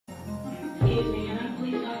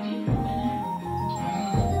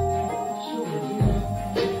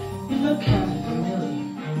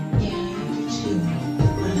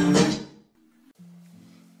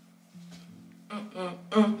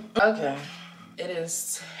Okay, it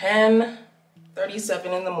is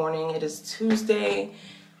 10:37 in the morning. It is Tuesday.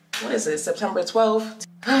 What is it? September 12th.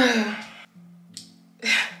 Am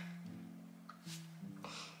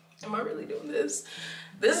I really doing this?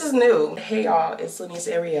 This is new. Hey y'all, it's Laniece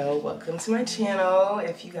Arielle. Welcome to my channel.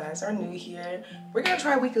 If you guys are new here, we're gonna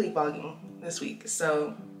try weekly vlogging this week.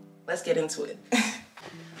 So let's get into it.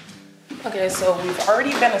 Okay, so we've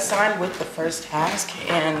already been assigned with the first task,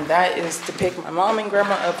 and that is to pick my mom and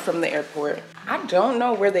grandma up from the airport. I don't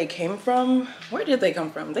know where they came from. Where did they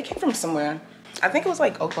come from? They came from somewhere. I think it was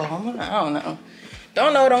like Oklahoma. I don't know.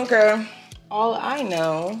 Don't know, don't care. All I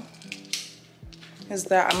know is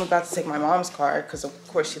that I'm about to take my mom's car, because of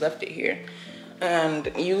course she left it here,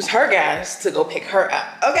 and use her gas to go pick her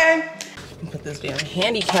up, okay? Put this damn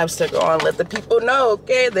handicap sticker on, let the people know,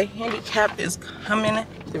 okay? The handicap is coming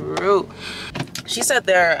through. She said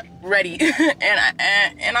they're ready,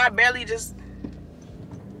 and I barely just,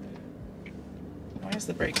 where's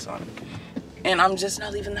the brakes on? And I'm just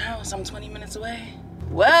not leaving the house. I'm 20 minutes away.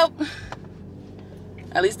 Well,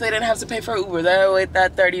 at least they didn't have to pay for Uber. They'll wait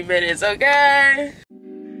that 30 minutes, okay?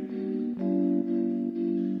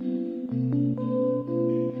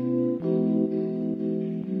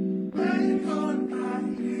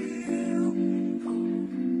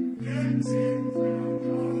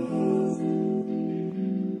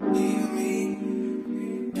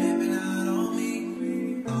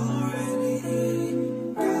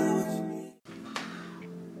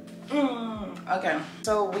 Okay,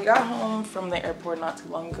 so we got home from the airport not too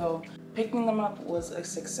long ago. Picking them up was a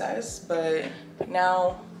success, but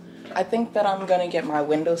now I think that I'm gonna get my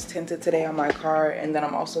windows tinted today on my car, and then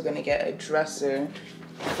I'm also gonna get a dresser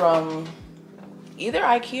from either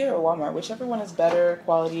IKEA or Walmart, whichever one is better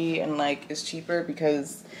quality and like is cheaper,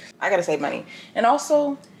 because I gotta save money. And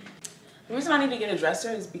also, the reason I need to get a dresser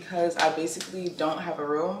is because I basically don't have a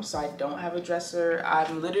room, so I don't have a dresser.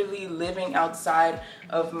 I'm literally living outside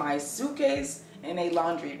of my suitcase in a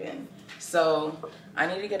laundry bin. So I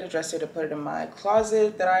need to get a dresser to put it in my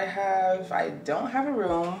closet that I have. I don't have a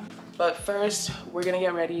room, but first we're gonna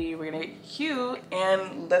get ready, we're gonna get cute,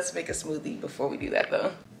 and let's make a smoothie before we do that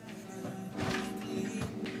though.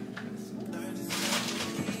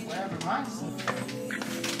 Whatever mine is.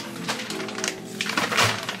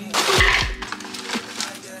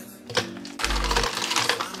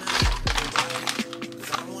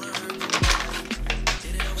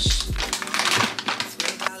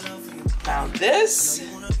 Now this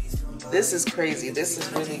is crazy. This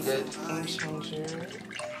is really good. Game changer.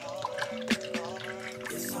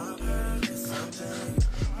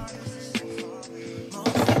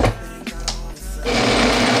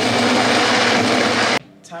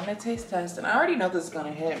 Time to taste test, and I already know this is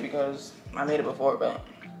gonna hit because I made it before, but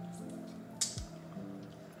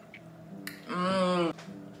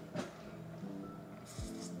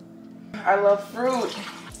I love fruit.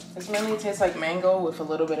 This mainly tastes like mango with a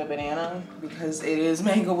little bit of banana, because it is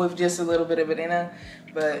mango with just a little bit of banana.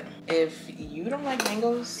 But if you don't like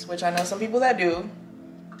mangoes, which I know some people that do,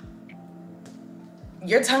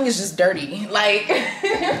 your tongue is just dirty. Like,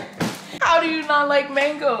 how do you not like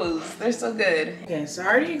mangoes? They're so good. Okay, so I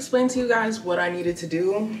already explained to you guys what I needed to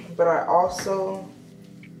do, but I also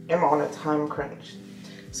am on a time crunch.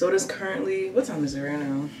 So it is currently, what time is it right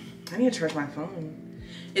now? I need to charge my phone.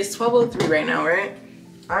 It's 12:03 right now, right?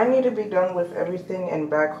 I need to be done with everything and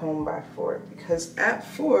back home by 4, because at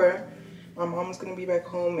 4, my mom's gonna be back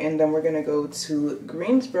home, and then we're gonna go to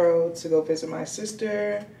Greensboro to go visit my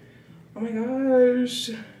sister. Oh my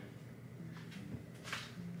gosh.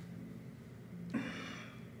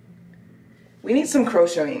 We need some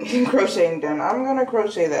crocheting done. I'm gonna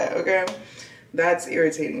crochet that, okay? That's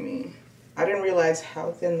irritating me. I didn't realize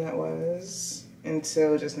how thin that was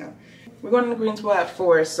until just now. We're going to Greensboro at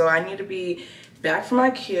 4, so I need to be back from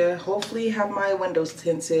IKEA, hopefully have my windows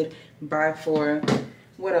tinted by 4.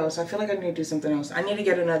 What else? I feel like I need to do something else. I need to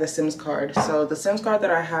get another Sims card. So the Sims card that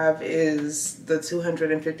I have is the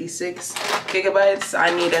 256 gigabytes. I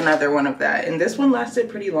need another one of that. And this one lasted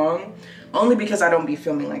pretty long, only because I don't be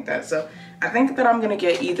filming like that. So I think that I'm gonna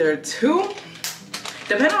get either 2,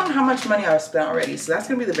 depending on how much money I've spent already. So that's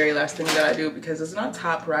gonna be the very last thing that I do, because it's not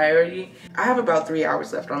top priority. I have about 3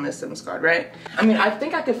 hours left on this Sims card, right? I mean, I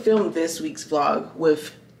think I could film this week's vlog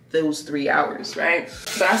with those 3 hours, right?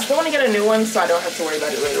 But I still wanna get a new one so I don't have to worry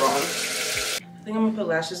about it later on. I think I'm gonna put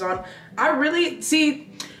lashes on. I really,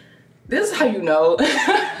 see, this is how you know.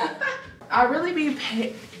 I really be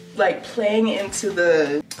playing into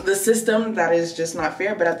the system that is just not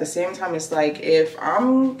fair, but at the same time it's like, if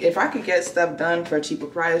I could get stuff done for a cheaper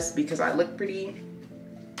price because I look pretty,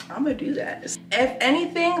 I'm gonna do that. If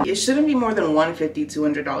anything, it shouldn't be more than $150,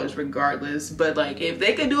 $200 regardless. But like, if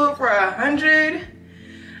they could do it for $100,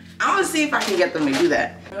 I'm gonna see if I can get them to do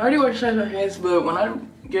that. I already moisturized my face, but when I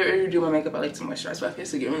get ready to do my makeup, I like to moisturize my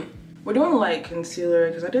face again. We're doing light concealer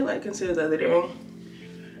because I did light concealer the other day,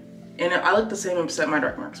 and I look the same except my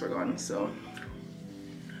dark marks were gone. So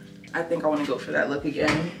I think I want to go for that look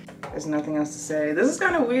again. There's nothing else to say. This is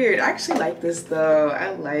kind of weird. I actually like this though.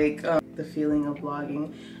 I like the feeling of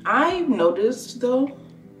vlogging. I noticed though,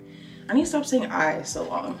 I need to stop saying I so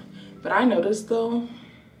long, but I noticed though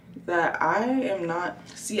that I am not,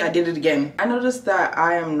 see, I did it again. I noticed that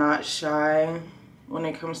I am not shy when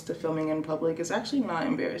it comes to filming in public. It's actually not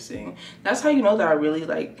embarrassing. That's how you know that I really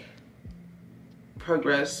like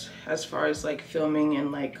progressed as far as like filming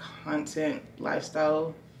and like content,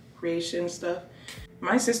 lifestyle creation stuff.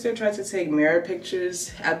 My sister tried to take mirror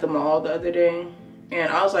pictures at the mall the other day,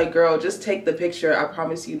 and I was like, girl, just take the picture. I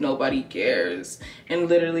promise you nobody cares. And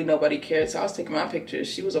literally nobody cared. So I was taking my pictures.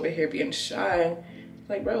 She was over here being shy.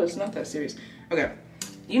 Like, bro, it's not that serious. Okay,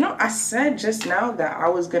 you know, I said just now that I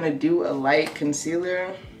was gonna do a light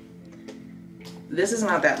concealer. This is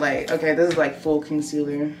not that light. Okay, this is like full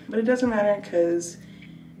concealer, but it doesn't matter because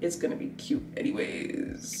it's gonna be cute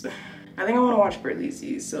anyways. I think I want to watch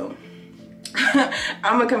Berlizzi, so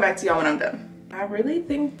I'm gonna come back to y'all when I'm done. I really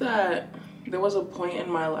think that there was a point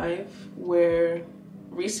in my life where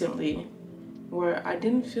recently where I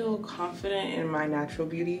didn't feel confident in my natural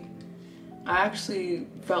beauty. I actually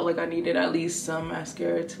felt like I needed at least some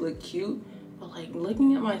mascara to look cute, but like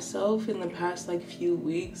looking at myself in the past like few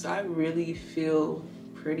weeks, I really feel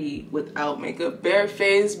pretty without makeup,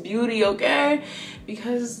 barefaced beauty, okay?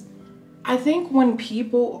 Because I think when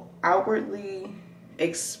people outwardly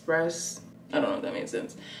express, I don't know if that makes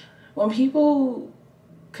sense, when people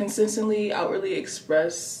consistently outwardly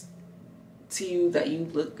express to you that you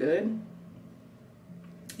look good,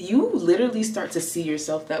 you literally start to see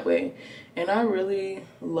yourself that way. And I really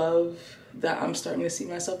love that I'm starting to see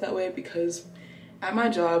myself that way, because at my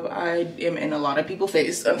job I am in a lot of people's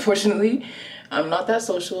face, unfortunately. I'm not that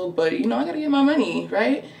social, but you know, I gotta get my money,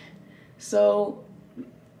 right? So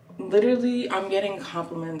literally I'm getting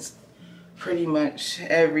compliments pretty much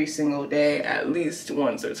every single day, at least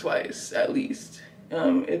once or twice, at least.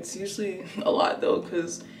 It's usually a lot though,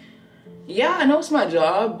 because yeah, I know it's my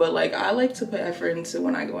job, but like I like to put effort into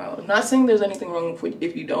when I go out. I'm not saying there's anything wrong with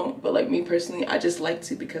if you don't, but like me personally, I just like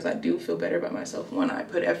to, because I do feel better about myself when I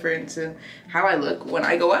put effort into how I look when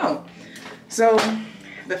I go out. So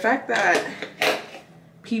the fact that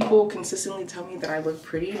people consistently tell me that I look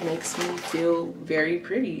pretty makes me feel very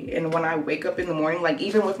pretty. And when I wake up in the morning, like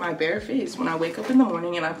even with my bare face, when I wake up in the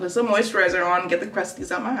morning and I put some moisturizer on, get the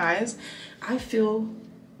crusties out my eyes, I feel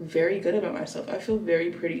very good about myself. I feel very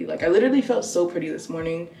pretty. Like I literally felt so pretty this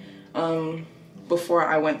morning before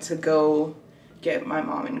I went to go get my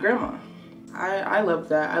mom and grandma. I love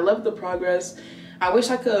that. I love the progress. I wish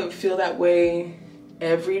I could feel that way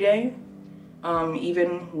every day, even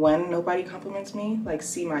when nobody compliments me, like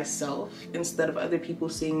see myself instead of other people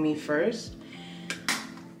seeing me first.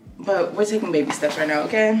 But we're taking baby steps right now,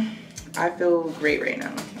 okay? I feel great right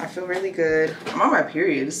now. I feel really good. I'm on my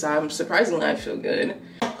period, so I'm surprisingly I feel good.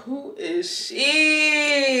 Who is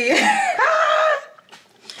she?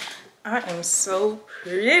 I am so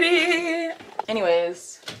pretty.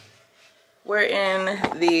 Anyways, we're in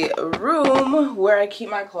the room where I keep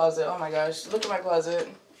my closet. Oh my gosh, look at my closet.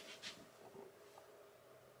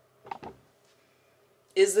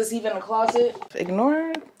 Is this even a closet?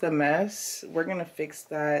 Ignore the mess. We're gonna fix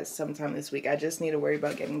that sometime this week. I just need to worry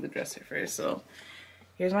about getting the dresser first. So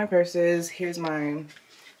here's my purses. Here's my,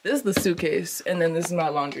 this is the suitcase, and then this is my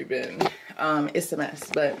laundry bin. It's a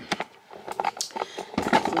mess, but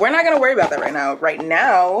we're not gonna worry about that right now. Right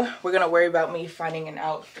now, we're gonna worry about me finding an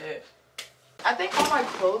outfit. I think all my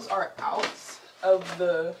clothes are out of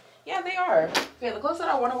the, yeah, they are. Okay, the clothes that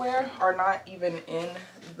I wanna wear are not even in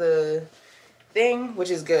the thing, which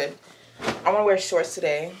is good. I want to wear shorts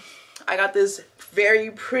today. I got this very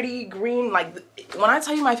pretty green, like when I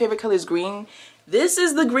tell you my favorite color is green, this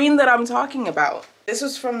is the green that I'm talking about. This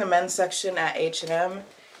was from the men's section at H&M,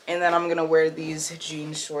 and then I'm gonna wear these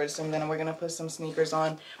jean shorts, and then we're gonna put some sneakers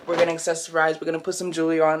on, we're gonna accessorize, we're gonna put some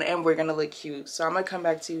jewelry on, and we're gonna look cute. So I'm gonna come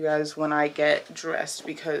back to you guys when I get dressed,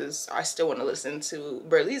 because I still want to listen to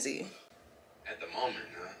Berlizzi. At the moment,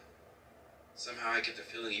 huh? Somehow I get the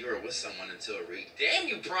feeling you were with someone until damn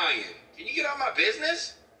you, Brian! Can you get out my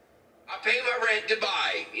business? I pay my rent,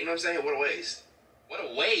 goodbye. You know what I'm saying? What a waste. What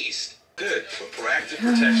a waste. Good for proactive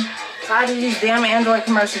protection. Tired of these damn Android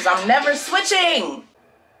commercials. I'm never switching.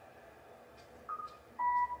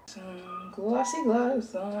 Glossy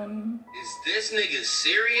gloss on. Is this nigga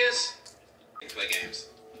serious? Play games.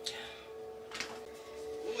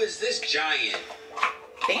 Who is this giant?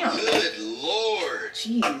 Damn. Good lord.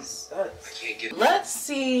 Jeez. I can't get. Let's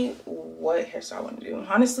see what hairstyle I want to do.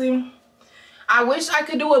 Honestly, I wish I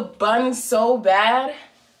could do a bun so bad,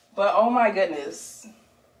 but oh my goodness,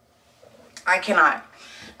 I cannot.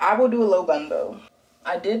 I will do a low bun though.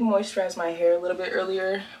 I did moisturize my hair a little bit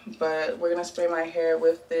earlier, but we're gonna spray my hair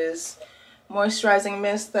with this moisturizing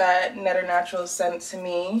mist that Netter Naturals sent to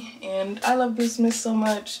me, and I love this mist so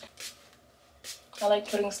much. I like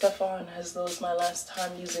putting stuff on as though it's my last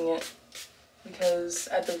time using it, because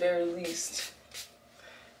at the very least,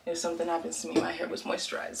 if something happens to me, my hair was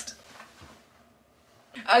moisturized.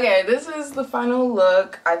 Okay, this is the final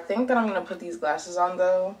look. I think that I'm gonna put these glasses on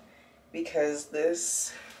though, because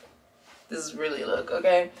this is really a look,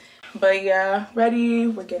 okay? But yeah, ready.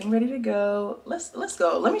 We're getting ready to go. Let's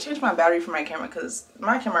go. Let me change my battery for my camera because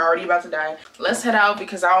my camera already about to die. Let's head out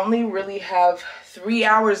because I only really have 3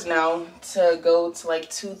 hours now to go to like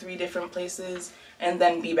 2-3 different places and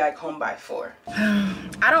then be back home by 4.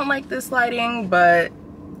 I don't like this lighting, but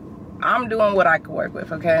I'm doing what I can work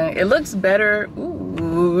with, okay? It looks better.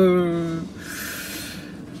 Ooh.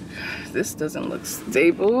 This doesn't look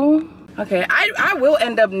stable. Okay, I will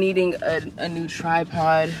end up needing a new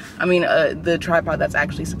tripod. I mean, the tripod that's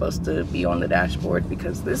actually supposed to be on the dashboard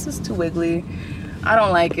because this is too wiggly. I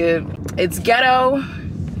don't like it. It's ghetto,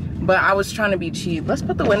 but I was trying to be cheap. Let's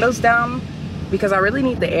put the windows down because I really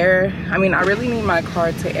need the air. I mean, I really need my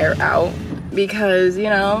car to air out because, you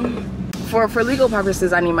know, for legal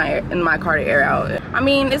purposes, I need my car to air out. I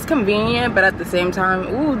mean, it's convenient, but at the same time,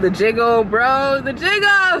 ooh, the jiggle, bro, the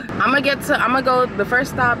jiggle. I'm gonna go the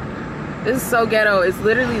first stop. This is so ghetto. It's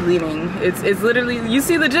literally leaning. It's literally, you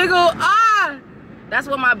see the jiggle? Ah! That's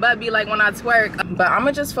what my butt be like when I twerk. But I'm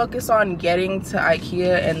gonna just focus on getting to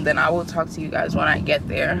IKEA and then I will talk to you guys when I get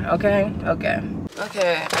there, okay? Okay.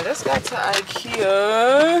 Okay, I just got to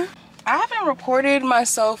IKEA. I haven't recorded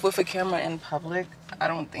myself with a camera in public, I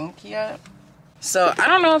don't think yet. So I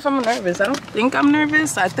don't know if I'm nervous. I don't think I'm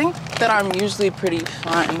nervous. I think that I'm usually pretty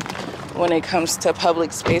fine when it comes to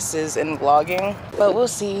public spaces and vlogging, but we'll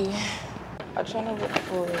see. I'm trying to look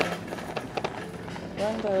for, we're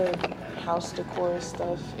in the house decor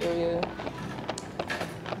stuff area,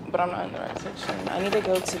 but I'm not in the right section. I need to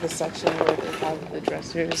go to the section where they have the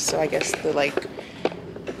dressers, so I guess the like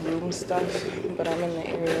room stuff, but I'm in the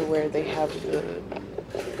area where they have the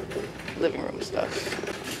living room stuff.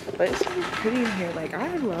 But it's really pretty in here. Like,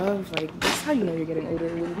 I love, like, this is how you know you're getting older,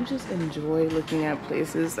 when you just enjoy looking at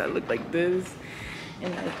places that look like this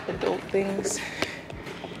and like adult things.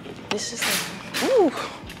 It's just like, ooh,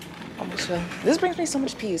 almost fell. This brings me so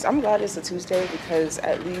much peace. I'm glad it's a Tuesday because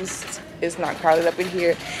at least it's not crowded up in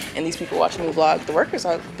here and these people watching me vlog. The workers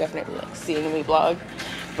are definitely like seeing me vlog,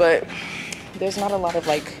 but there's not a lot of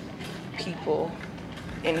like people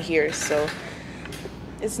in here, so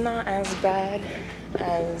it's not as bad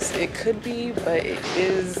as it could be, but it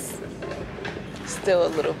is still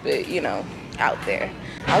a little bit, you know, out there.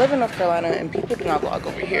 I live in North Carolina and people do not vlog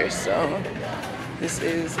over here, so this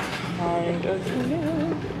is kind of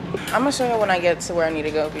new. I'm gonna show you when I get to where I need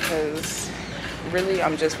to go because really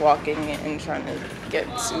I'm just walking and trying to get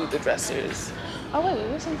to the dressers. Oh wait,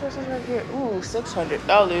 there's some dressers right here. Ooh,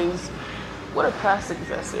 $600. What are plastic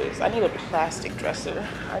dressers? I need a plastic dresser.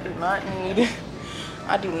 I do not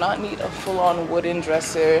need a full-on wooden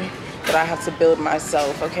dresser that I have to build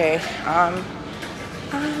myself, okay? I'm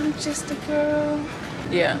just a girl.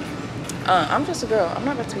 Yeah, I'm just a girl. I'm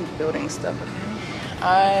not about to be building stuff, okay?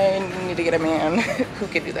 I need to get a man who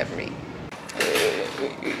can do that for me.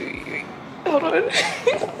 Hold on.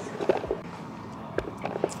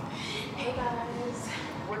 Hey guys,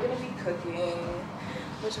 we're gonna be cooking.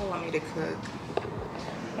 What y'all want me to cook?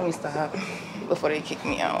 Let me stop before they kick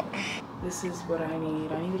me out. This is what I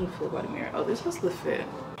need. I need a full body mirror. Oh, this was the fit.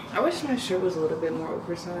 I wish my shirt was a little bit more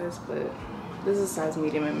oversized, but this is size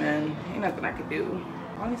medium in men. Ain't nothing I could do.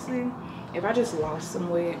 Honestly, if I just lost some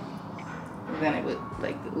weight, then it would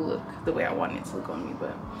like look the way I want it to look on me,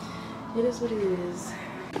 but it is what it is.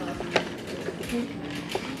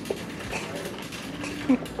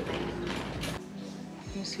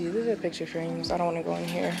 Let me see, these are picture frames. I don't want to go in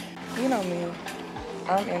here. You know me.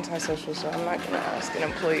 I'm antisocial, so I'm not gonna ask an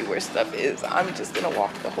employee where stuff is. I'm just gonna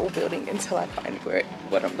walk the whole building until I find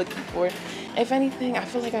what I'm looking for. If anything, I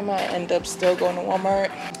feel like I might end up still going to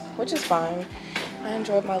Walmart, which is fine. I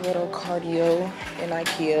enjoyed my little cardio in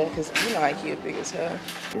IKEA, because you know IKEA big as hell.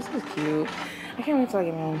 This is cute. I can't wait till I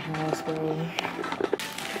get my own house, bro.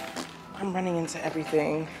 I'm running into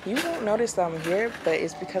everything. You won't notice that I'm here, but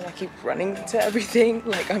it's because I keep running into everything,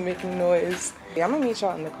 like I'm making noise. Yeah, I'm gonna meet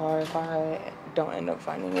y'all in the car if I don't end up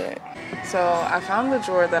finding it. So I found the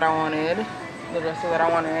drawer that I wanted, the dresser that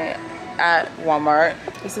I wanted at Walmart.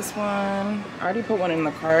 Is this one? I already put one in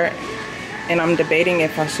the cart, and I'm debating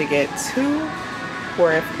if I should get two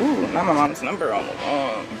or if, ooh, not my mom's number on the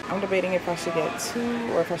wall. I'm debating if I should get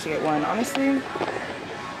two or if I should get one. Honestly,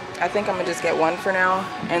 I think I'm gonna just get one for now,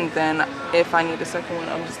 and then if I need a second one,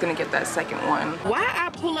 I'm just gonna get that second one. Why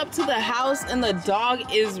I pull up to the house and the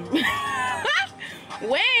dog is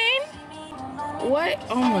Wayne? What?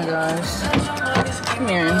 Oh my gosh. Come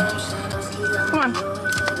here. Come on.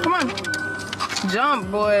 Come on.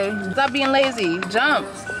 Jump, boy. Stop being lazy. Jump.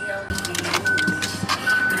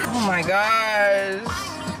 Oh my gosh.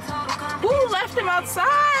 Who left him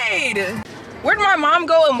outside? Where'd my mom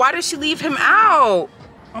go and why did she leave him out?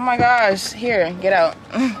 Oh my gosh, here, get out.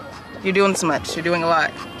 You're doing so much, you're doing a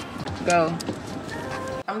lot. Go.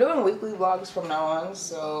 I'm doing weekly vlogs from now on,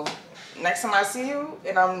 so next time I see you,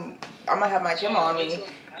 and I'm gonna have my camera on me,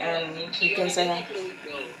 and you can say hi.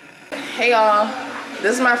 Hey y'all,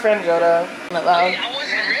 this is my friend Joda. I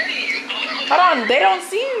wasn't ready. Hold on, they don't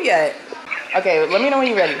see you yet. Okay, let me know when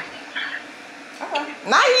you're ready. Okay.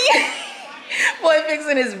 Not yet. Boy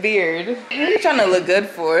fixing his beard. What are you trying to look good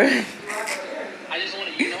for? I just want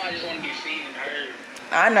to be seen and heard.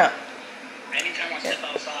 I know. Anytime I step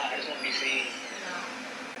outside, I just want to be seen.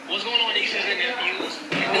 What's going on, nieces and nephews?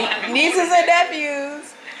 Nieces and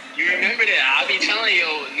nephews. You remember that? I'll be telling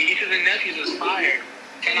you, nieces and nephews is fire.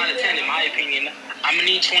 10 out of 10 in my opinion. I'm going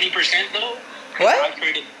to need 20% though. What? I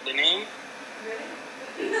created the name.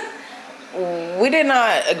 We did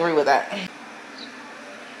not agree with that.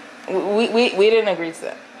 We didn't agree to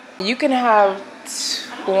that. You can have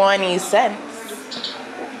 20 cents,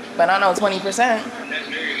 but I know 20%. That's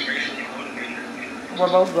very crazy. We're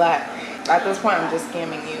both black. At this point, I'm just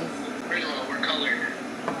scamming you. First of all, we're colored.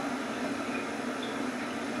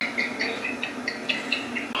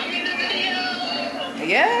 I'm in the video.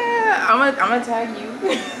 Yeah, I'm gonna tag you.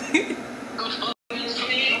 Come fuck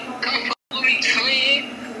with me,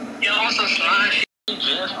 twin. Yo, I'm so slimy.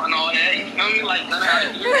 Jeff and all that. You feel me? Like, none of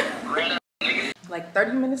how to do it. Like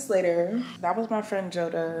 30 minutes later, that was my friend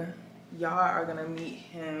Joda. Y'all are gonna meet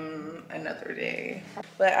him another day.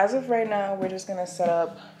 But as of right now, we're just gonna set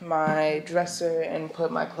up my dresser and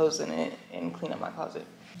put my clothes in it and clean up my closet.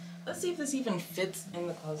 Let's see if this even fits in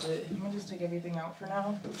the closet. I'm gonna just take everything out for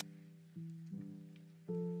now.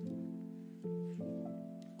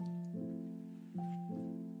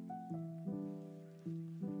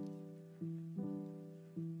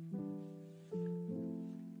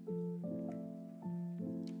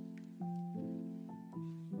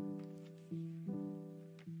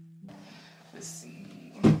 Let's see.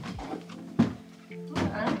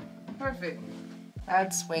 Okay, perfect.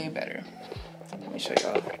 That's way better. Let me show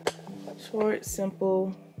y'all. Short,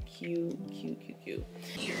 simple, cute, cute, cute, cute.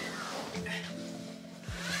 Here.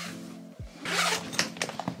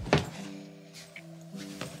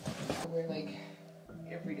 I wear like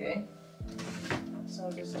every day,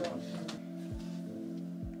 so just don't.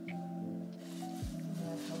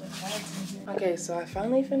 Okay, so I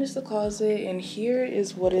finally finished the closet, and here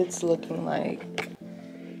is what it's looking like.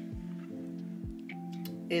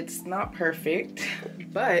 It's not perfect,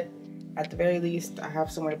 but at the very least, I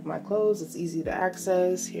have somewhere to put my clothes. It's easy to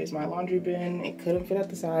access. Here's my laundry bin. It couldn't fit at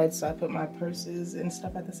the side, so I put my purses and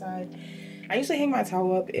stuff at the side. I usually hang my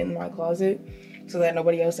towel up in my closet so that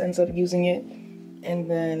nobody else ends up using it.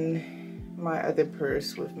 And then my other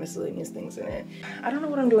purse with miscellaneous things in it. I don't know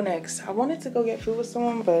what I'm doing next. I wanted to go get food with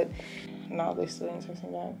someone, but no, they still didn't text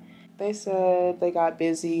me back. They said they got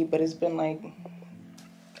busy, but it's been like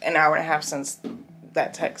an hour and a half since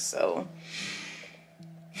that text, so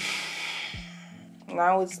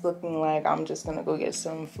now it's looking like I'm just gonna go get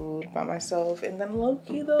some food by myself. And then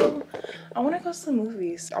low-key though, I wanna go to the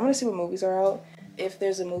movies. I wanna see what movies are out. If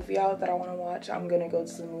there's a movie out that I wanna watch, I'm gonna go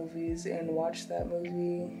to the movies and watch that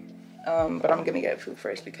movie. But I'm gonna get food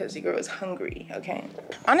first because your girl is hungry, okay?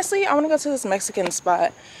 Honestly, I wanna go to this Mexican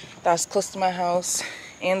spot that's close to my house,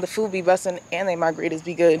 and the food be busting and they margaritas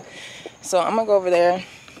be good. So I'm gonna go over there,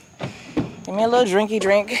 get me a little drinky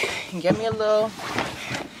drink, and get me a little,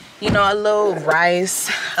 you know, a little rice,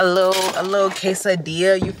 a little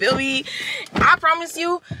quesadilla, you feel me? I promise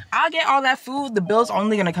you, I'll get all that food. The bill's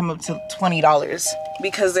only gonna come up to $20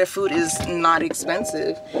 because their food is not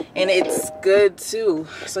expensive and it's good too.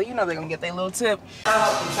 So you know they're gonna get their little tip. So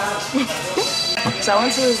I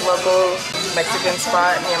went to this local Mexican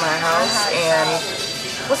spot near my house, and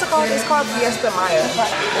what's it called? It's called Fiesta Maya.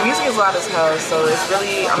 The music is loud as hell, so it's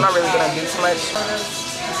really, I'm not really gonna do too much.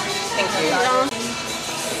 Thank you.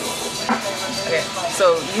 Okay,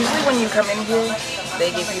 so usually when you come in here,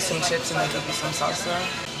 they give you some chips and they give you some salsa.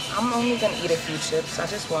 I'm only gonna eat a few chips. I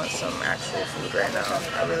just want some actual food right now.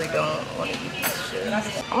 I really don't want to eat this shit.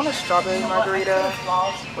 I want a strawberry margarita.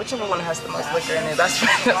 Whichever one has the most liquor in it, that's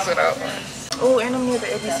what I want. Oh, and I'm near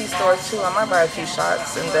the ABC store too. I might buy a few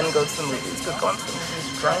shots and then go to the movies. Because going to the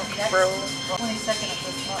movies drunk, bro,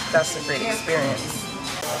 that's a great experience.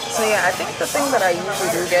 So yeah, I think the thing that I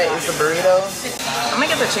usually do get is the burrito. I'm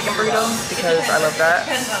gonna get the chicken burrito because I love that.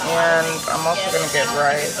 And I'm also gonna get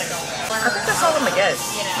rice. I think that's all I'm gonna get.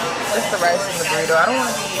 Just the rice and the burrito. I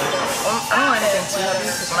don't want anything too heavy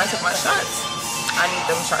because when I took my shots, I need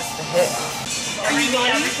them shots to hit. Are you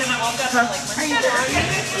ready? Huh? Are you ready?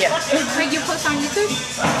 Yeah. Will you post on YouTube?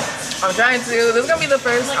 I'm trying to. This is gonna be the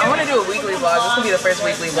first. I want to do a weekly vlog. This is gonna be the first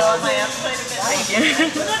weekly vlog. Thank you.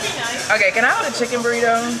 Okay, can I have a chicken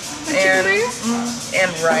burrito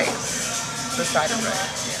and rice? The side of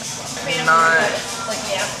rice. Yeah. Not.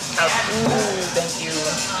 Ooh, thank you.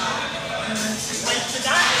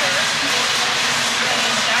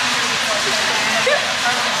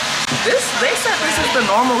 They said this is the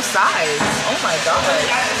normal size. Oh my god,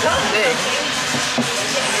 this is big.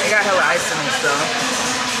 They got hella ice in it though.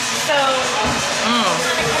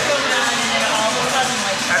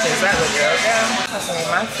 I think that look good. Yeah. Okay,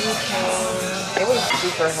 my food came. It was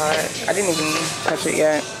super hot. I didn't even touch it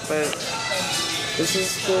yet, but this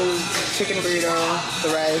is the chicken burrito, the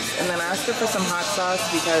rice, and then I asked her for some hot sauce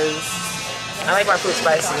because I like my food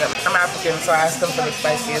spicy. I'm African, so I asked them for the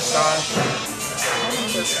spiciest sauce.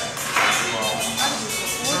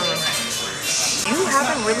 You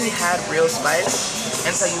haven't really had real spice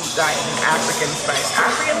until you've gotten African spice.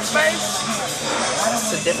 African spice,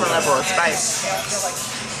 it's a different level of spice.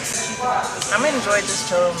 I'm gonna enjoy just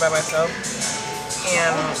chilling by myself,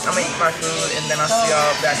 and I'm gonna eat my food, and then I'll see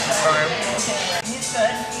y'all back to the farm.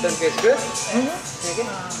 Does it taste good?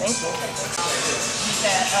 Thank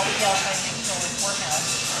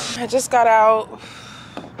you. I just got out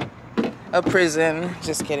of prison.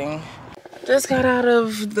 Just kidding. Just got out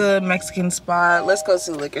of the Mexican spot. Let's go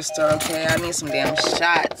to the liquor store, okay? I need some damn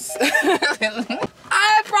shots.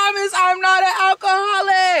 I promise I'm not an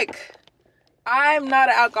alcoholic. I'm not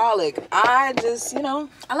an alcoholic. I just, you know,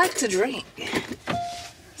 I like to drink.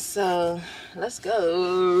 So, let's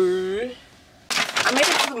go. I made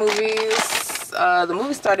it to the movies. The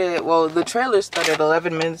movie started, well, the trailer started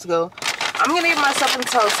 11 minutes ago. I'm gonna give myself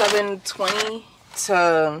until 7:20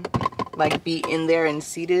 to, like, be in there and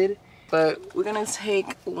seated. But we're gonna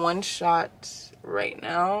take one shot right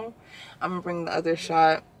now. I'm gonna bring the other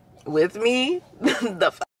shot with me.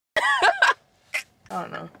 I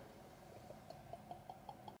don't know.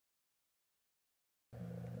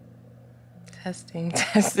 Testing.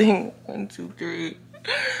 1, 2, 3.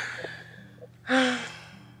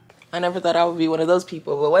 I never thought I would be one of those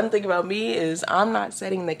people. But one thing about me is I'm not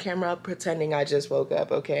setting the camera up pretending I just woke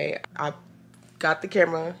up, okay? I got the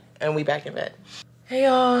camera and we back in bed. Hey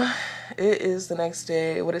y'all, it is the next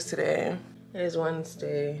day. What is today? It is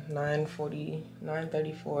Wednesday,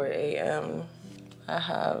 9:34 a.m. I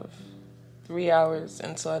have 3 hours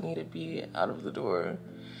until I need to be out of the door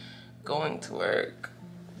going to work.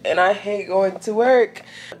 And I hate going to work.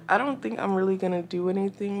 I don't think I'm really gonna do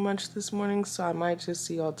anything much this morning, so I might just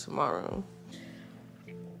see y'all tomorrow.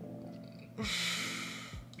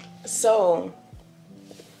 So,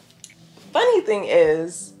 funny thing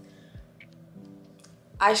is,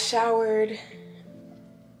 I showered,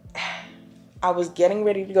 I was getting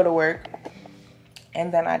ready to go to work,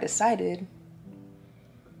 and then I decided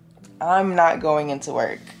I'm not going into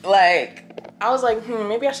work. Like, I was like,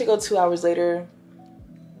 maybe I should go 2 hours later.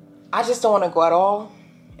 I just don't want to go at all,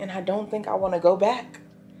 and I don't think I want to go back.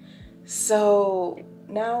 So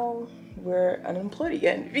now we're unemployed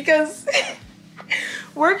again because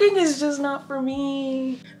working is just not for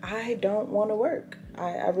me. I don't want to work.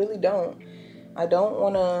 I really don't. I don't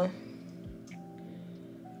want to.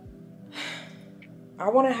 I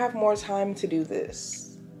want to have more time to do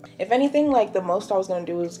this. If anything, like, the most I was going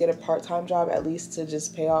to do was get a part-time job, at least to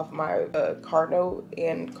just pay off my car note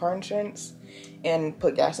and car insurance and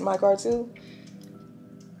put gas in my car too.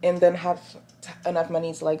 And then have enough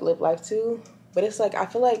money to, like, live life too. But it's like, I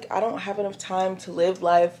feel like I don't have enough time to live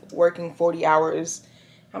life working 40 hours.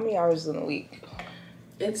 How many hours in a week?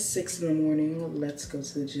 It's 6 in the morning. Let's go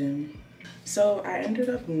to the gym. So I ended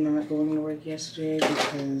up not going to work yesterday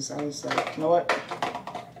because I was like, you know what?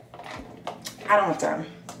 I don't have time.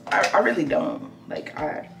 I really don't. Like,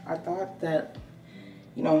 I thought that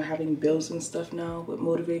you know, having bills and stuff now would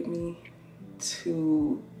motivate me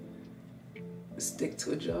to stick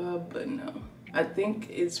to a job, but no. I think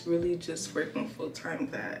it's really just working full-time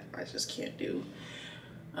that I just can't do.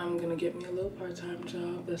 I'm gonna get me a little part-time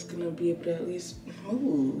job that's gonna be able to at least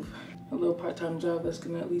move. A little part-time job that's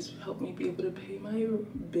gonna at least help me be able to pay my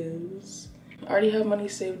bills. I already have money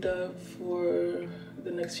saved up for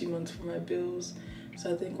the next few months for my bills.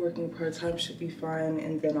 So I think working part-time should be fine,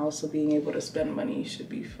 and then also being able to spend money should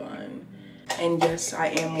be fine. And yes, I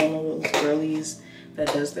am one of those girlies that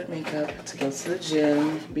does their makeup to go to the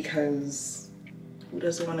gym, because who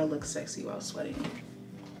doesn't want to look sexy while sweating?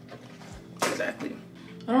 Exactly.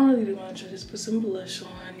 I don't really do much. I just put some blush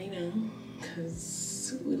on, you know,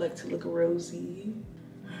 because we like to look rosy.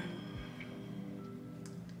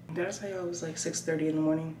 Did I tell you I was like 6:30 in the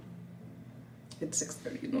morning? It's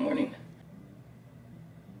 6:30 in the morning.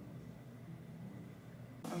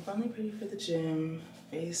 I'm finally ready for the gym.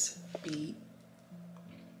 Face beat.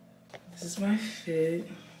 This is my fit.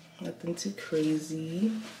 Nothing too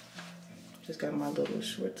crazy. Just got my little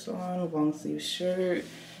shorts on, long sleeve shirt,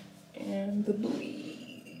 and the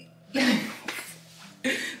booty.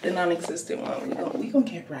 The non-existent one. We gonna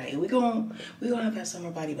get right. We gonna have that summer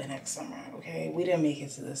body by next summer, okay? We didn't make it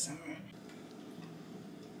to this summer.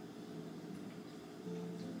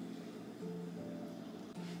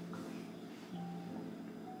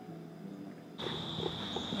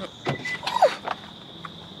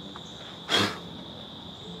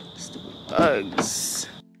 Stupid bugs.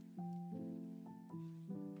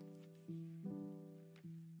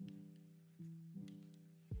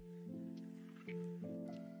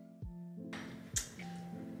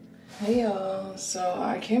 Hey y'all, so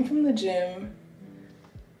I came from the gym,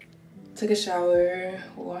 took a shower,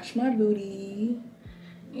 washed my booty,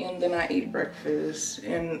 and then I ate breakfast.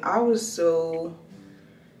 And I was so,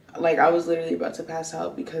 like, I was literally about to pass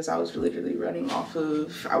out because I was literally running off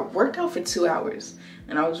of, I worked out for 2 hours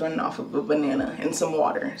and I was running off of a banana and some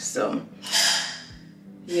water. So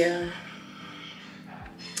yeah.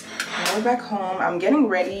 Now we're back home. I'm getting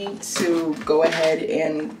ready to go ahead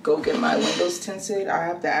and go get my windows tinted. I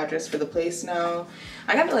have the address for the place now.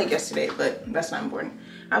 I got it like yesterday, but that's not important.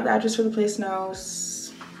 I have the address for the place now.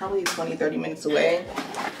 It's probably 20-30 minutes away.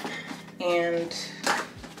 And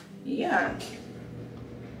yeah,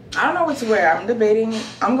 I don't know what to wear. I'm debating.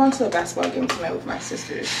 I'm going to a basketball game tonight with my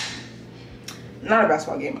sisters. Not a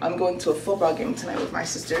basketball game. I'm going to a football game tonight with my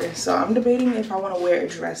sister. So I'm debating if I want to wear a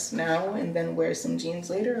dress now and then wear some jeans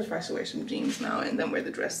later, or if I should wear some jeans now and then wear the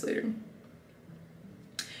dress later.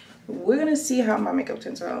 We're going to see how my makeup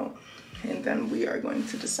turns out, and then we are going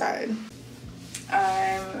to decide.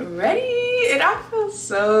 I'm ready and I feel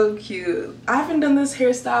so cute. I haven't done this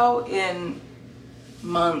hairstyle in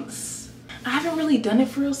months. I haven't really done it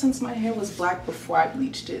for real since my hair was black before I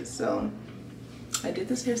bleached it. So I did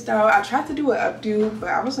this hairstyle. I tried to do an updo, but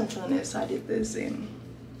I wasn't feeling it, so I did this, and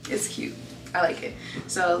it's cute. I like it.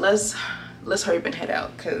 So let's hurry up and head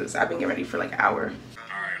out, because I've been getting ready for like an hour.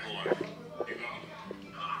 Alright, hold on.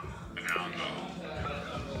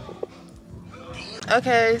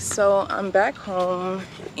 Okay, so I'm back home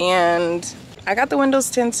and I got the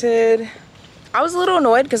windows tinted. I was a little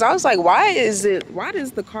annoyed because I was like, why does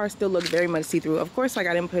the car still look very much see-through? Of course, like,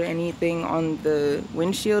 I didn't put anything on the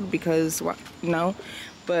windshield because, no,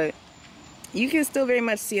 but you can still very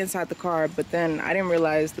much see inside the car. But then I didn't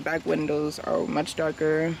realize the back windows are much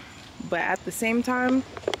darker. But at the same time,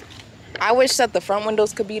 I wish that the front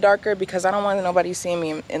windows could be darker because I don't want nobody seeing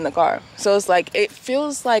me in the car. So it's like, it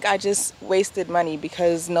feels like I just wasted money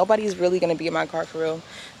because nobody's really gonna be in my car for real.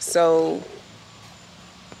 So,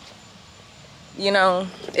 you know,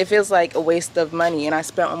 it feels like a waste of money, and I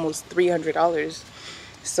spent almost $300.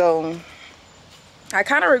 So I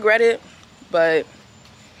kind of regret it, but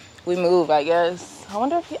we move, I guess. I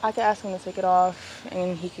wonder if I could ask him to take it off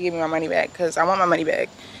and he could give me my money back, because I want my money back.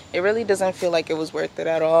 It really doesn't feel like it was worth it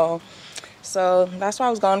at all. So that's why I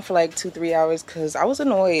was gone for like 2-3 hours, because I was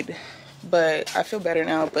annoyed, but I feel better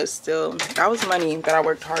now. But still, that was money that I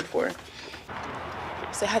worked hard for.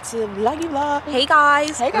 Say hi to the vloggy vlog. Hey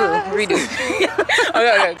guys. Hey guys. Ooh, redo.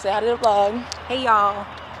 Okay. Say hi to the vlog. Hey y'all.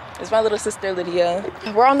 It's my little sister Lydia.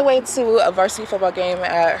 We're on the way to a varsity football game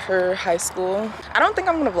at her high school. I don't think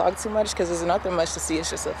I'm gonna vlog too much because there's nothing much to see. It's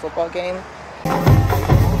just a football game.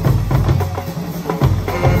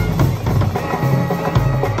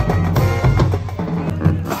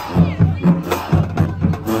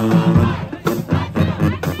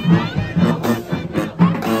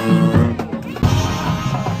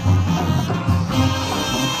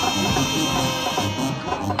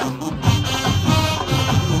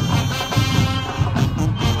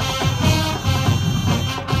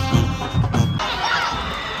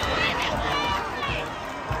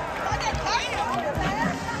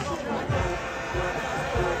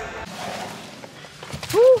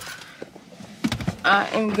 I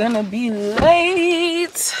am gonna be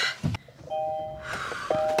late.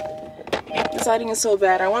 This lighting is so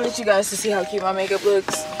bad. I wanted you guys to see how cute my makeup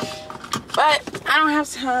looks, but I don't have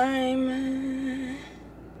time.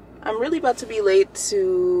 I'm really about to be late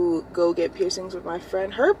to go get piercings with my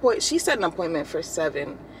friend. She set an appointment for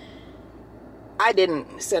 7. I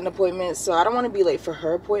didn't set an appointment, so I don't want to be late for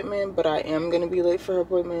her appointment, but I am going to be late for her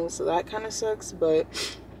appointment, so that kind of sucks, but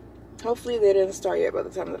hopefully they didn't start yet by the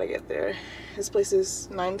time that I get there. This place is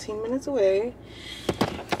 19 minutes away,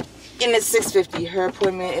 and it's 6:50. Her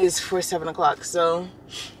appointment is for 7 o'clock, so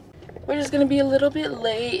we're just going to be a little bit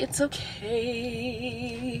late. It's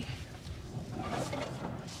okay.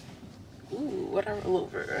 Ooh, what I roll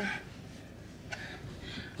over?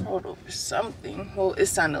 I rolled over something. Well, it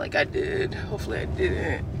sounded like I did. Hopefully I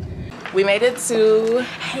didn't. We made it to...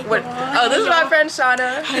 this is my friend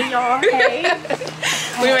Shauna. Hey, y'all. Hey.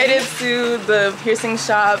 We made it to the piercing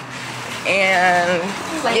shop. And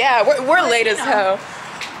yeah, we're late as hell.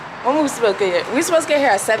 When were we supposed to get here? We were supposed to get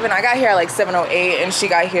here at 7. I got here at like 7:08, and she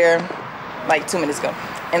got here like 2 minutes ago.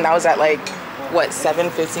 And that was at like, what,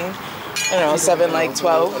 7:15? I don't know,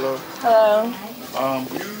 7:12. Hello.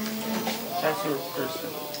 That's your person.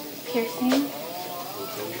 Piercing.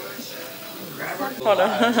 Hold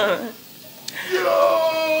on.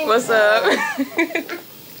 What's up?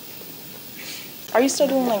 Are you still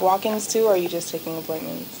doing like walk-ins too, or are you just taking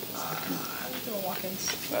appointments? I'm doing walk-ins.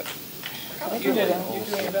 You're doing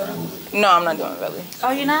your belly? No, I'm not doing belly. Oh,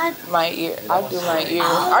 you're not? My ear. I'll do my ear.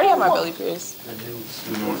 I already have my belly pierced.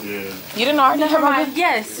 You didn't already have my belly?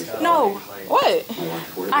 Yes. No. What?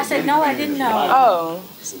 I said no, I didn't know. Oh.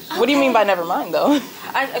 What do you mean by never mind though?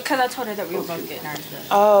 Because I told her that we were both getting ours done.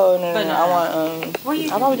 Oh, no. But, I want,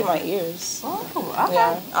 I'll probably do my ears. Oh, okay.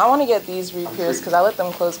 Yeah. I want to get these re-pierced because I let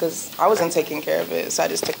them close because I wasn't taking care of it, so I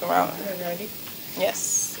just took them out. Ready?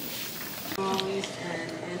 Yes.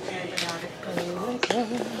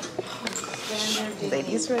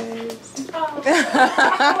 Ladies first.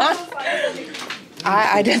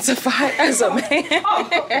 I identify as a man.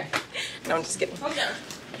 No, I'm just kidding.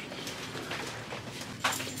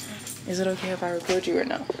 Is it okay if I record you or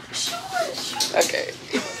no? Sure. Okay.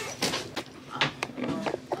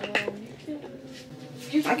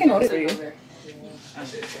 I can hold it for you.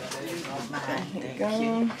 There you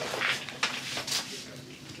go.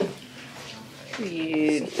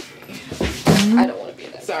 Period. I don't want to be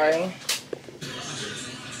in that. Sorry.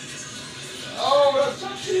 Oh, that's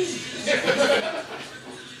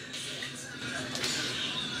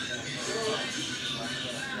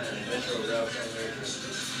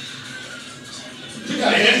you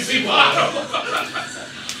got an NC bottom.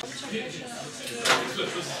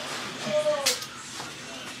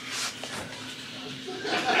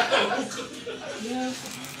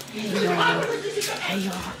 Hey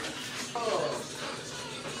y'all.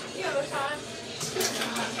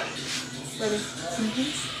 Ready?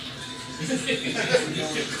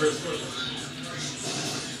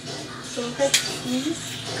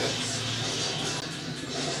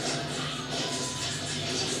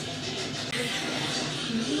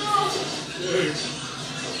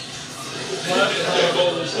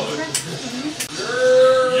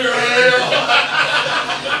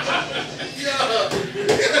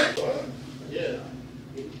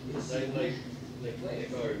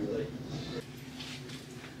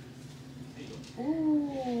 Ooh,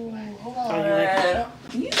 hold on.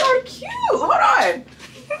 You are cute. Hold on.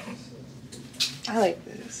 I like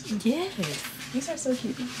this. Yes. These are so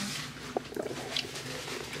cute.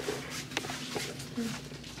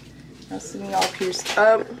 I'll see me all pierced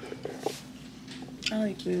up. I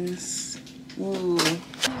like this. Ooh. We were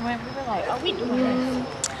like, oh, we doing this.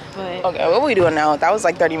 But Okay, what are we doing now? That was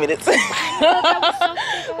like 30 minutes. What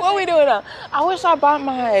are we doing now? I wish I bought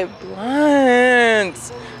my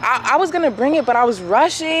blunts. I was gonna bring it, but I was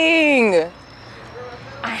rushing.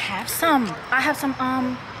 I have some. Yeah, I have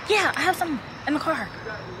some in the car.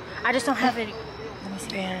 I just don't have any. Let me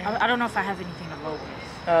see. I don't know if I have anything to roll with.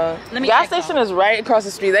 Let me gas check station is right across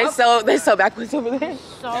the street. They sell backwards over there.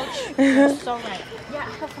 So true. So right. Yeah, I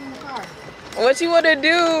have some in the car. What you wanna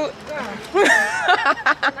do?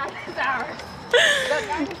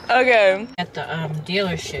 Okay. At the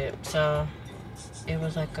dealership, so it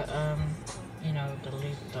was like a you know, the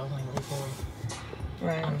only legal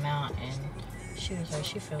amount, and she was like,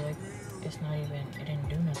 she feel like it didn't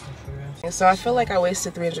do nothing for real. So I feel like I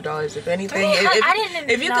wasted $300. If anything, I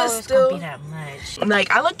didn't if you know could it was still gonna be that much.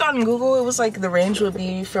 Like, I looked on Google, it was like the range would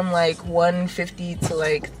be from like $150 to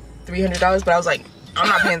like $300, but I was like, I'm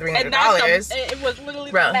not paying $300. It was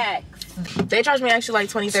literally Bro, the max. They charged me actually like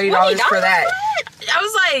 $20-$30 for that. I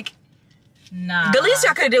was like, Nah. The least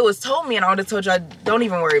y'all could have did was told me, and I would have told y'all, don't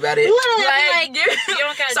even worry about it. Literally, you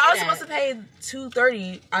don't gotta so I was supposed to pay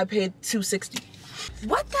 $230. I paid $260.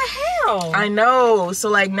 What the hell? I know. So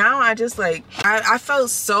like now I just like I felt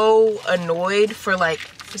so annoyed for like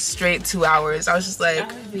straight 2 hours. I was just like,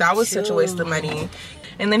 that was such a waste of money.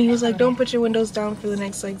 And then he was like, don't put your windows down for the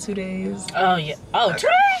next like 2 days. Oh yeah. Oh, 2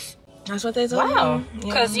 days? That's what they told me. Wow.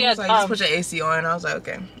 Because like, just put your AC on. I was like,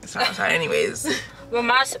 okay, it's not outside anyways. When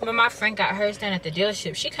my friend got hers done at the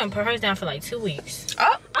dealership, she couldn't put hers down for like 2 weeks.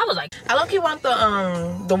 Oh, I was like, I low-key want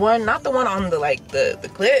the one, not the one on the like the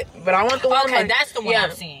clip, but I want the one. Okay, like, that's the one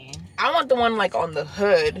I'm seeing. I want the one like on the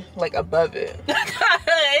hood, like above it.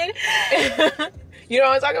 You know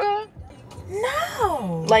what I'm talking about?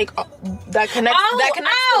 No. Like that connects the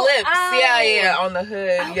lips. Yeah, on the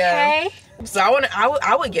hood. Okay. Yeah. So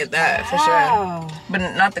I would get that for sure.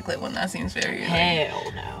 But not the clip one. That seems very hell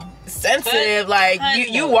no. Sensitive. Like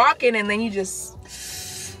you walking and then you just.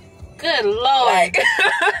 Good lord. Like.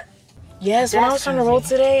 Yes, when I was on the road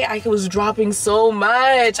today, I was dropping so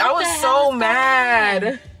much. I was so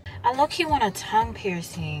mad. I low-key want a tongue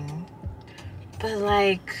piercing, but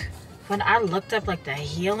like when I looked up like the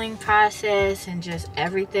healing process and just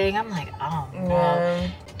everything, I'm like, oh no,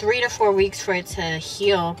 3 to 4 weeks for it to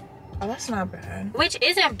heal. Oh, that's not bad. Which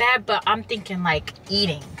isn't bad, but I'm thinking like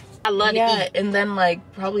eating. I love to eat. And then like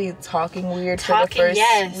probably talking weird for the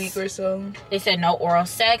first week or so. They said no oral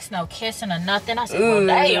sex, no kissing or nothing. I said, well,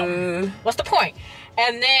 damn, what's the point?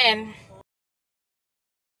 And then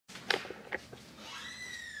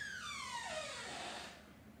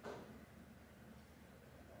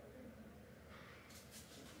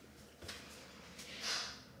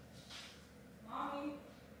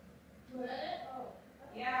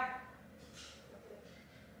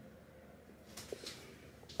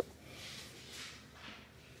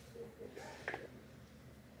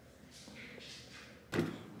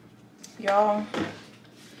y'all,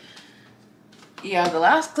 yeah, the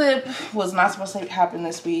last clip was not supposed to happen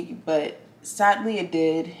this week, but sadly it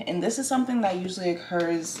did. And this is something that usually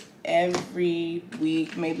occurs every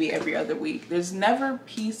week, maybe every other week. There's never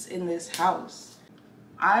peace in this house.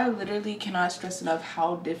 I literally cannot stress enough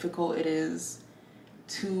how difficult it is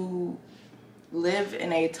to live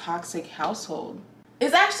in a toxic household.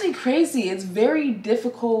 It's actually crazy. It's very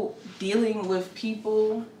difficult dealing with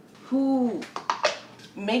people who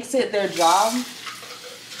makes it their job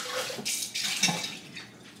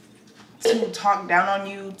to talk down on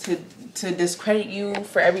you, to discredit you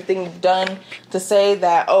for everything you've done, to say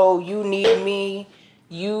that, oh, you need me,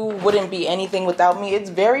 you wouldn't be anything without me. It's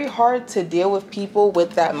very hard to deal with people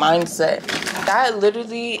with that mindset. That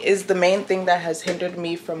literally is the main thing that has hindered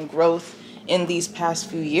me from growth in these past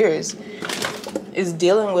few years, is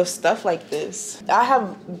dealing with stuff like this. I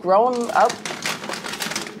have grown up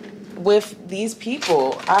with these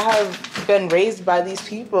people. I have been raised by these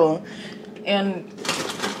people, and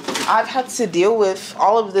I've had to deal with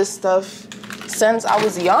all of this stuff since I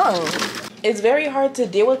was young. It's very hard to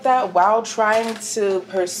deal with that while trying to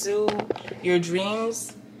pursue your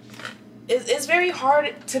dreams. It's very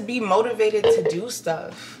hard to be motivated to do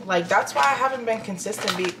stuff. Like, that's why I haven't been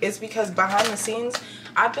consistent. It's because behind the scenes,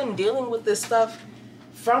 I've been dealing with this stuff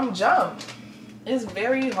from jump. It's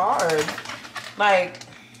very hard. Like,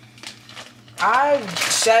 I've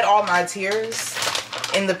shed all my tears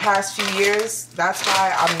in the past few years. That's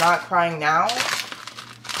why I'm not crying now.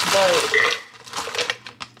 But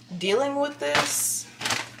dealing with this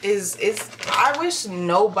I wish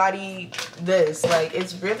nobody this. Like,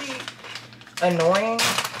 it's really annoying.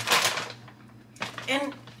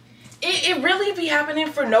 And it really be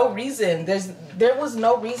happening for no reason. There was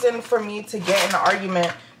no reason for me to get in an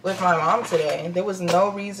argument with my mom today. There was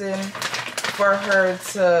no reason for her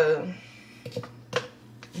to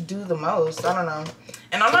do the most. I don't know.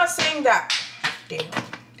 And I'm not saying that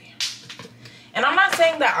and I'm not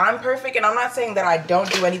saying that I'm perfect, and I'm not saying that I don't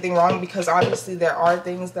do anything wrong, because obviously there are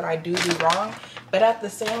things that I do wrong. But at the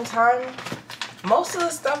same time, most of the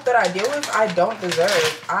stuff that I deal with, I don't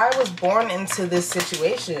deserve. I was born into this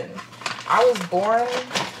situation. I was born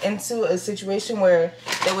into a situation where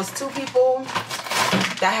there was 2 people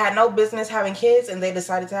that had no business having kids, and they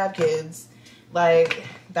decided to have kids. Like,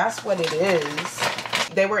 that's what it is.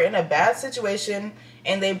 They were in a bad situation,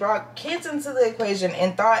 and they brought kids into the equation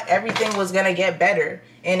and thought everything was gonna get better,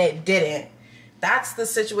 and it didn't. That's the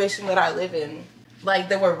situation that I live in. Like,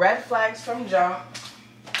 there were red flags from jump,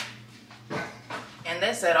 and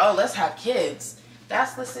they said, oh, let's have kids.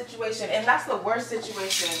 That's the situation, and that's the worst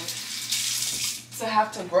situation to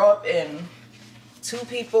have to grow up in. 2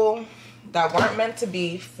 people that weren't meant to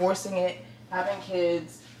be, forcing it, having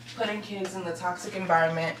kids, putting kids in the toxic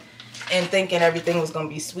environment. and thinking everything was gonna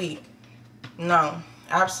be sweet. No,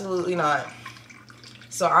 absolutely not.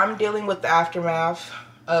 So I'm dealing with the aftermath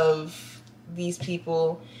of these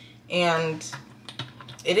people, and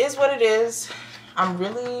it is what it is. I'm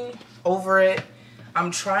really over it.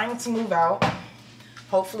 I'm trying to move out.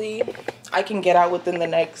 Hopefully I can get out within the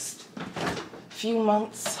next few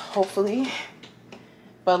months, hopefully.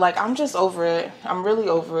 But like, I'm just over it. I'm really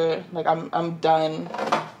over it. Like, I'm done.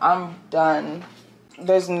 I'm done.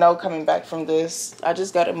 There's no coming back from this. I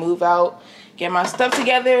just gotta move out, get my stuff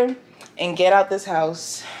together, and get out this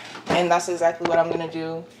house. And that's exactly what I'm gonna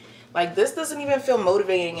do. Like, this doesn't even feel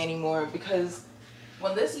motivating anymore, because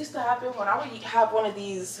when this used to happen, when I would have one of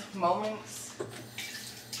these moments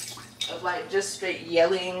of like just straight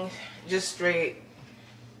yelling, just straight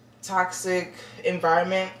toxic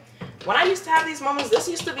environment, when I used to have these moments, this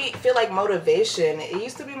used to feel like motivation. It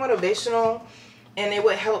used to be motivational, and it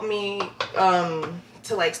would help me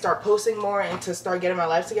to like start posting more and to start getting my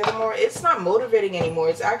life together more. It's not motivating anymore.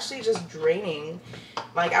 It's actually just draining.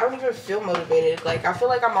 Like, I don't even feel motivated. Like, I feel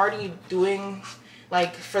like I'm already doing,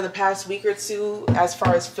 like, for the past week or two, as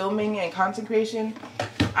far as filming and content creation,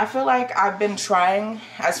 I feel like I've been trying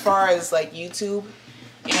as far as like YouTube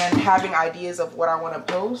and having ideas of what I want to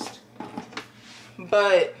post,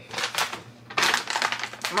 but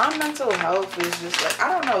my mental health is just like,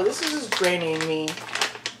 I don't know, this is just draining me.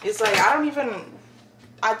 It's like,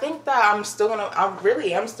 I think that I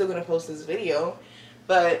really am still gonna post this video,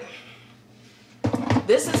 but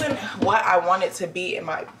this isn't what I want it to be in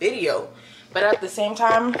my video. But at the same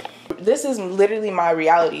time, this is literally my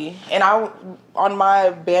reality. And on my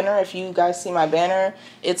banner, if you guys see my banner,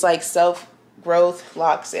 it's like self-growth,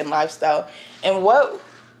 locks, and lifestyle. And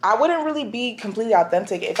I wouldn't really be completely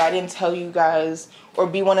authentic if I didn't tell you guys or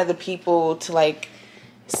be one of the people to like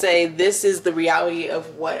say this is the reality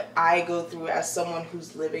of what I go through as someone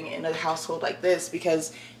who's living in a household like this.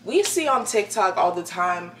 Because we see on TikTok all the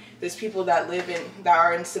time, there's people that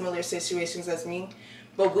are in similar situations as me,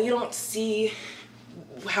 but we don't see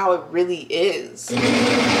how it really is.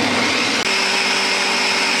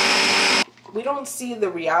 We don't see the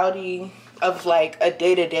reality of like a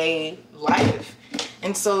day-to-day life.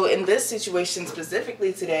 And so in this situation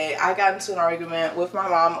specifically today, I got into an argument with my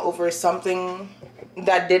mom over something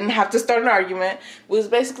that didn't have to start an argument. It was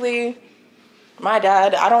basically my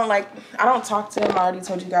dad. I don't talk to him. I already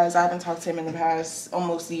told you guys I haven't talked to him in the past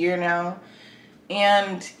almost a year now.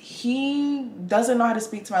 And he doesn't know how to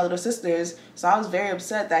speak to my little sisters. So I was very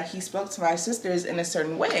upset that he spoke to my sisters in a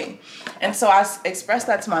certain way. And so I expressed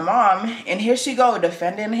that to my mom, and here she go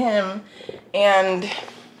defending him. And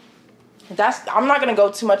I'm not going to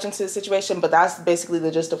go too much into the situation, but that's basically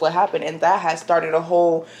the gist of what happened. And that has started a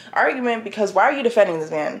whole argument, because why are you defending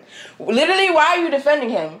this man? Literally, why are you defending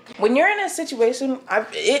him? When you're in a situation,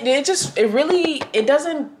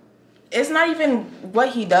 it's not even what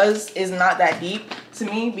he does is not that deep to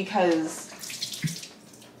me, because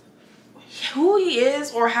who he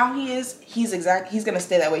is or how he is, he's gonna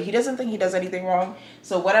stay that way. He doesn't think he does anything wrong,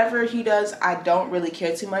 so whatever he does, I don't really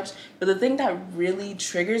care too much. But the thing that really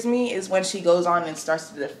triggers me is when she goes on and starts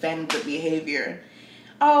to defend the behavior.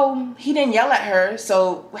 Oh, he didn't yell at her,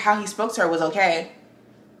 so how he spoke to her was okay.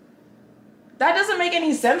 That doesn't make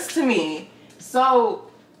any sense to me. So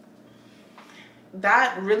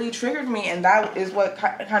that really triggered me, and that is what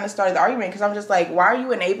kind of started the argument, because I'm just like, why are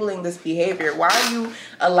you enabling this behavior? Why are you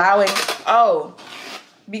allowing,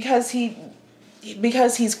 because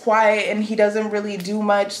he's quiet and he doesn't really do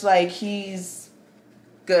much, like he's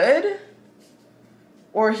good,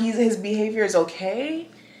 or his behavior is okay?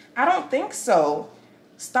 I don't think so.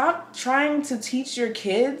 Stop trying to teach your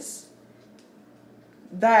kids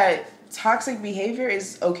that toxic behavior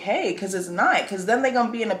is okay, because it's not. Because then they're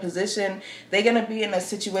gonna be in a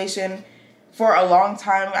situation for a long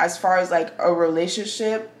time, as far as like a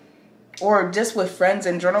relationship or just with friends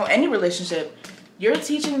in general, any relationship. You're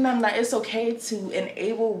teaching them that it's okay to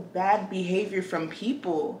enable bad behavior from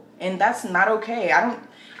people, and that's not okay. I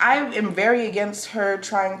am very against her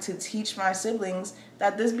trying to teach my siblings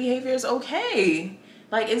that this behavior is okay.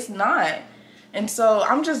 Like, it's not. And so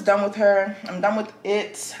I'm just done with her. I'm done with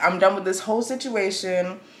it. I'm done with this whole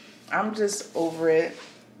situation. I'm just over it.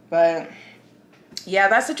 But yeah,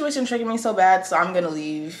 that situation triggered me so bad, so I'm gonna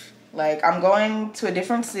leave. Like, I'm going to a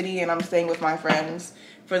different city and I'm staying with my friends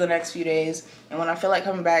for the next few days. And when I feel like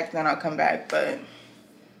coming back, then I'll come back. But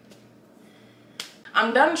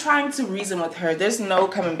I'm done trying to reason with her. There's no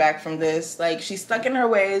coming back from this. Like, she's stuck in her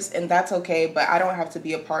ways, and that's okay, but I don't have to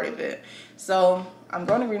be a part of it. So I'm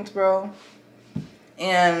going to Greensboro,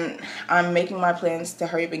 and I'm making my plans to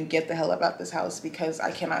hurry up and get the hell up out this house, because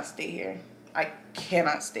I cannot stay here. I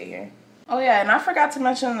cannot stay here. Oh yeah, and I forgot to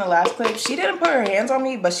mention in the last clip, she didn't put her hands on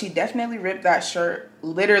me, but she definitely ripped that shirt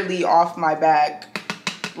literally off my back.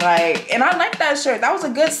 Like, and I like that shirt. That was a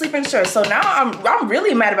good sleeping shirt. So now I'm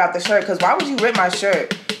really mad about the shirt, because why would you rip my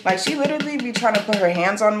shirt? Like, she literally be trying to put her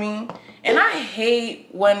hands on me. And I hate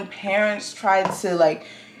when parents try to, like,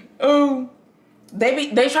 oh,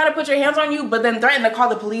 they try to put your hands on you, but then threaten to call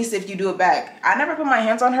the police if you do it back. I never put my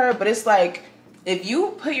hands on her, but it's like, if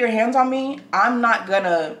you put your hands on me, I'm not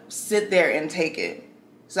gonna sit there and take it.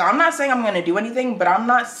 So I'm not saying I'm gonna do anything, but I'm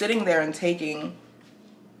not sitting there and taking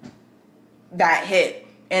that hit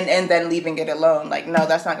and then leaving it alone. Like, no,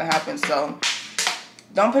 that's not gonna happen. So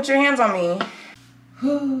don't put your hands on me.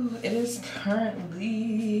 Whew, it is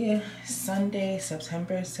currently Sunday,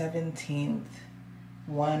 September 17th,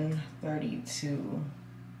 1:32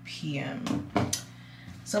 p.m.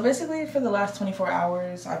 So basically for the last 24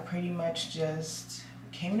 hours, I pretty much just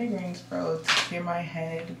came to Greensboro to clear my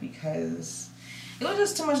head because it was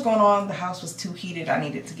just too much going on. The house was too heated. I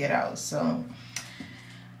needed to get out. So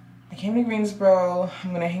I came to Greensboro.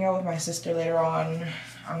 I'm gonna hang out with my sister later on.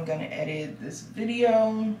 I'm gonna edit this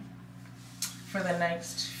video for the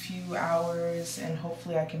next few hours and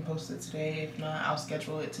hopefully I can post it today. If not, I'll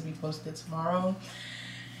schedule it to be posted tomorrow.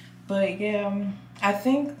 But yeah, I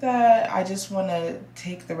think that I just want to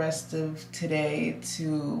take the rest of today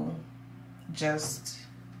to just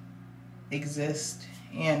exist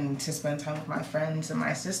and to spend time with my friends and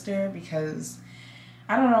my sister, because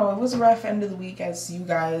I don't know, it was a rough end of the week, as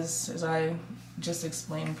I just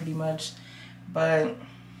explained pretty much, but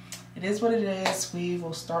it is what it is. We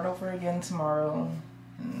will start over again tomorrow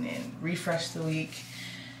and refresh the week.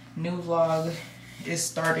 New vlog is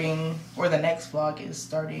starting, or the next vlog is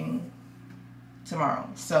starting tomorrow.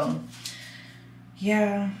 So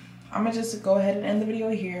yeah, I'm gonna just go ahead and end the video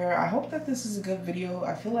here. I hope that this is a good video.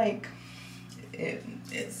 I feel like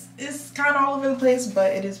it's kind of all over the place,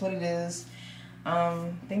 but it is what it is.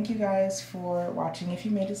 Thank you guys for watching if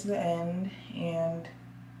you made it to the end, and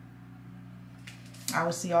I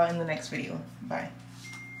will see y'all in the next video. Bye.